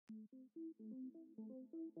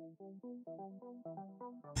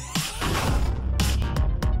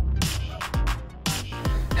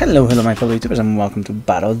Hello my fellow YouTubers, and welcome to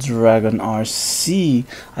BattleDragonRC.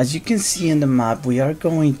 As you can see in the map, we are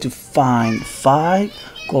going to find 5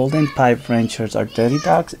 golden pipe ranchers, our dirty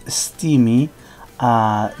dogs, Steamy,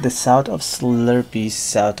 the south of Slurpee,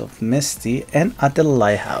 south of Misty, and at the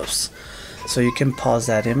lighthouse. So you can pause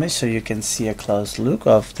that image so you can see a close look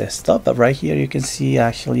of the stuff, but right here you can see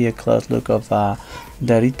actually a close look of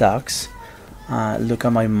dirty dogs. Look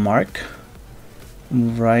at my mark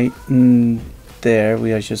right there.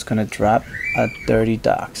 We are just gonna drop at dirty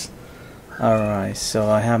dogs. Alright, so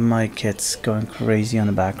I have my kids going crazy on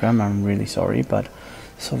the background. I'm really sorry, but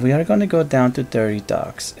so we are gonna go down to dirty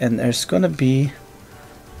dogs, and there's gonna be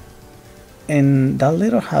in that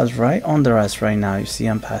little house right under us right now. You see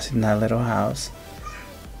I'm passing that little house,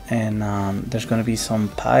 and there's gonna be some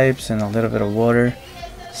pipes and a little bit of water,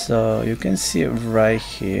 so you can see it right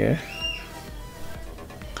here.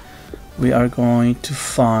 We are going to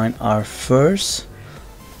find our first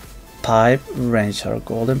pipe wrench, our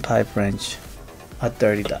golden pipe wrench at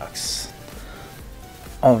dirty dogs.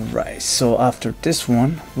 Alright, so after this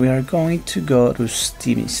one we are going to go to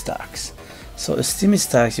Steamy Stacks. So Steamy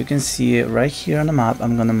Stacks, you can see it right here on the map.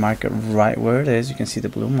 I'm gonna mark it right where it is. You can see the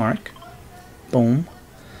blue mark. Boom.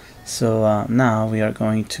 So now we are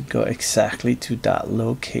going to go exactly to that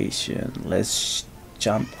location. Let's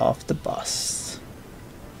jump off the bus.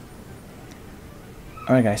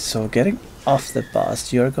 Alright guys, so getting off the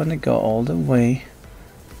bus, you're gonna go all the way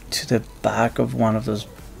to the back of one of those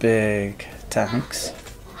big tanks,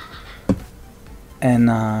 and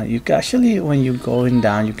you can actually, when you're going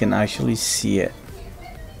down, you can actually see it.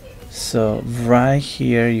 So right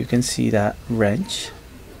here you can see that wrench,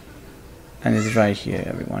 and it's right here,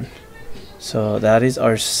 everyone. So that is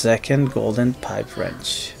our second golden pipe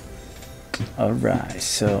wrench. Alright,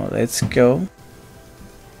 so let's go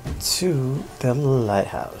to the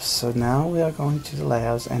lighthouse. So now we are going to the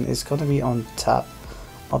lighthouse, and it's going to be on top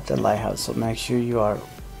of the lighthouse, so make sure you are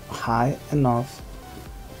high enough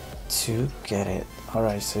to get it.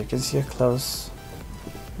 Alright, so you can see a close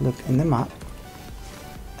look in the map,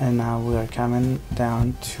 and now we are coming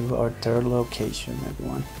down to our third location,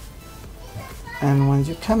 everyone. And when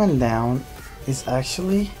you're coming down, it's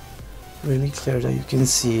actually really clear that you can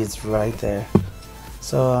see it's right there.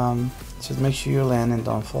 So just make sure you land and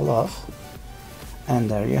don't fall off. And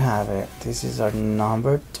there you have it. This is our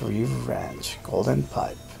number 3 wrench, golden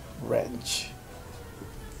pipe wrench.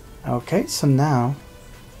 Okay, so now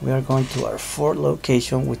we are going to our 4th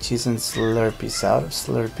location, which is in Slurpee, south of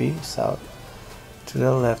Slurpee, south to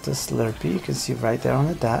the left of Slurpee. You can see right there on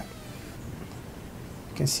the dot.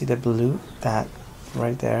 You can see the blue dot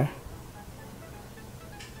right there.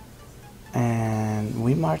 And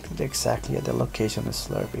we marked it exactly at the location of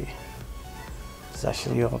Slurpee. It's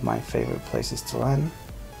actually one of my favorite places to land.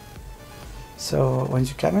 So when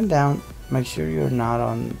you're coming down, make sure you're not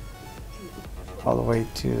on all the way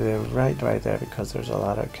to the right there, because there's a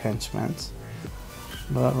lot of entrenchments.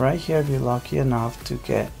 But right here, if you're lucky enough to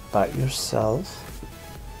get by yourself,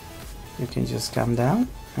 you can just come down,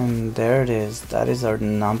 and there it is. That is our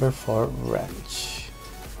number 4 wrench.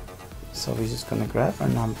 So we're just gonna grab our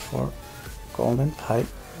number 4 golden pipe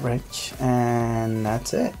wrench, and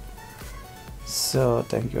that's it. So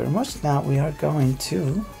thank you very much. Now we are going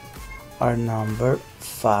to our number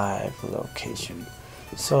 5 location.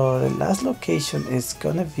 So the last location is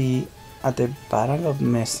gonna be at the bottom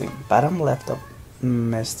left of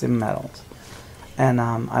Misty Metals. And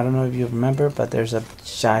I don't know if you remember, but there's a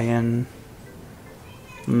giant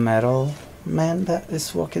metal man that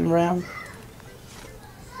is walking around.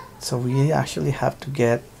 So we actually have to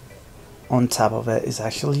get on top of it. It's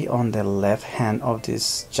actually on the left hand of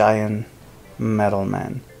this giant metal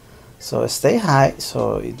man. So stay high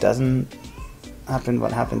so it doesn't happen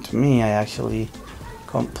what happened to me. I actually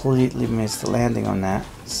completely missed the landing on that,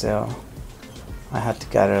 so I had to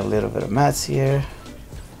gather a little bit of mats here.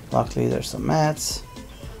 Luckily there's some mats,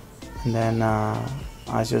 and then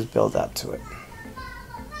I just built up to it.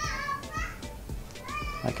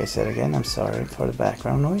 Like I said again, I'm sorry for the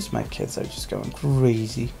background noise. My kids are just going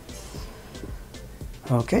crazy.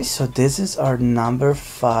 Okay, so this is our number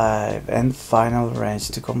 5 and final wrench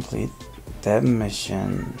to complete the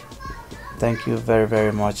mission. Thank you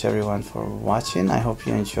very much, everyone, for watching. I hope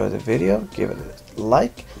you enjoyed the video. Give it a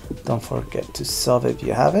like. Don't forget to sub if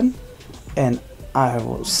you haven't. And I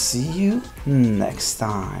will see you next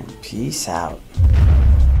time. Peace out.